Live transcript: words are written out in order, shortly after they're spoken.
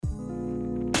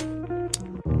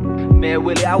Man,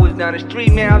 Willie, I was down the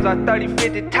street, man. I was on 30,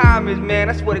 50 timers, man.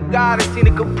 I swear to God, I seen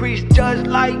a caprice just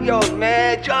like yours,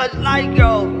 man. Just like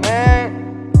yours, man.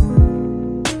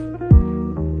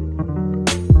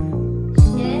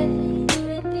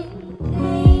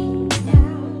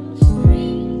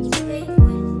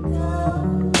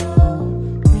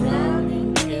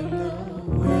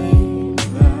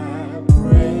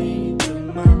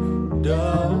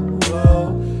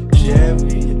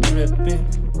 Drippin',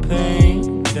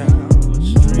 pain down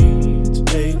streets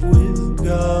paved with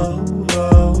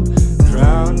gold,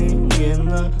 drowning in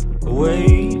the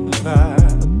wave I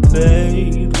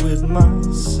paid with my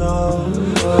soul.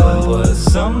 But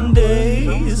someday,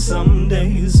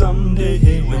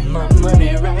 when my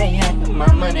money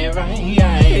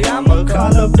right, I'ma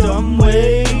call up dumb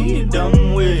way, and cop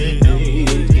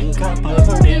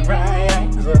 $100 right.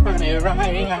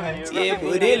 Yeah,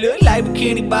 but it look like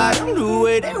bikini bottom, the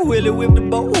way that Willie whipped the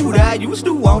boat. I used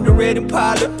to want the red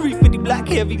Impala, 350 black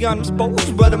heavy on them spokes.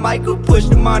 Brother Michael pushed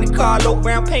the Monte Carlo,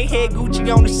 brown paint head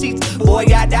Gucci on the seats. Boy,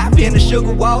 I dive in the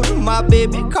sugar water, my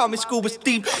baby call me Scuba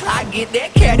Steve. I get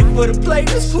that caddy for the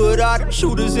players, put all them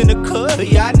shooters in the cut.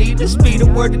 Y'all need to speed up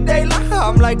word today, like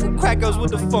I'm like a crackers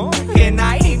with the fun. And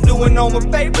I ain't doing no more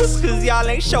favors, cause y'all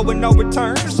ain't showing no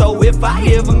return. So if I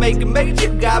ever make it major,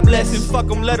 God bless and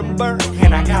fuck 'em, let 'em burn.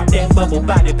 And I got that bubble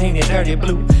body painted dirty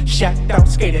blue, shacked out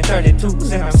skating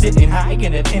 32s, and I'm sitting high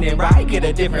in a tinted ride, get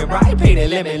a different ride, pay the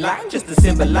lemon line just to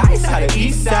symbolize how the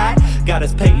east side got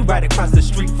us paid right across the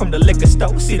street from the liquor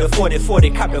store. See the 40-40,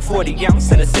 cop the 40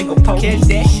 ounce and a single poke. Catch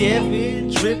that Chevy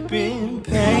dripping,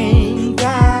 pain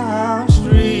down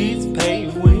streets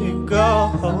paved with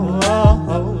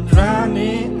gold,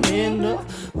 drowning in the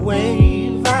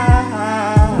wave.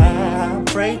 I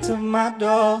pray to my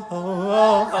door.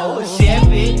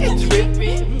 Chevy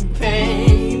dripping,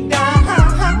 pain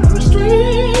down the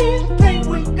street paved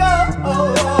with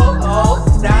gold,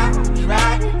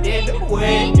 drowning in the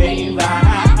wave. I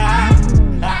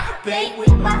pay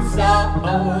with my soul.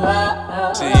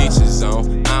 To each his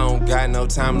own. I don't got no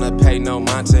time to pay no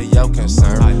mind to your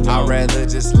concern. I'd rather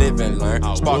just live and learn.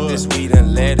 Spark this weed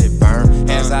and let it burn.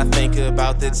 As I think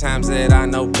about the times that I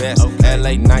know best.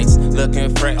 LA nights looking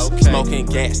fresh, smoking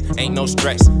gas, ain't no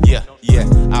stress. Yeah,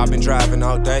 I've been driving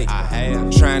all day,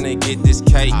 trying to get this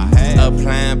cake,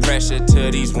 applying pressure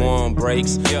to these warm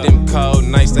brakes. Them cold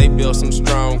nights, they build some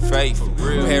strong faith.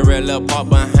 Parallel park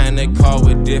behind the car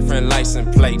with different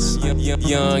license plates.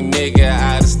 Young nigga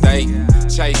out of state,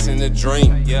 chasing the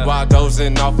dream, while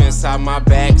dozing off inside my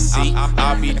backseat.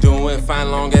 I'll be doing fine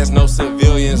long as no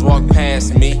civilians walk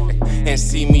past me and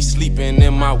see me sleeping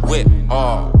in my whip.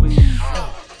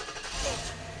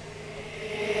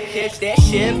 Catch that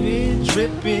Chevy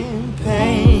dripping,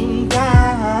 pain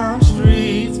down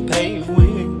streets paved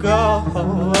with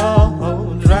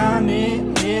gold,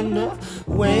 drowning in the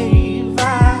wave.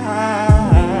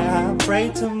 I pray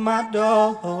to my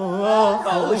door.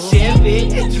 Chevy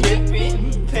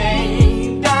dripping, pain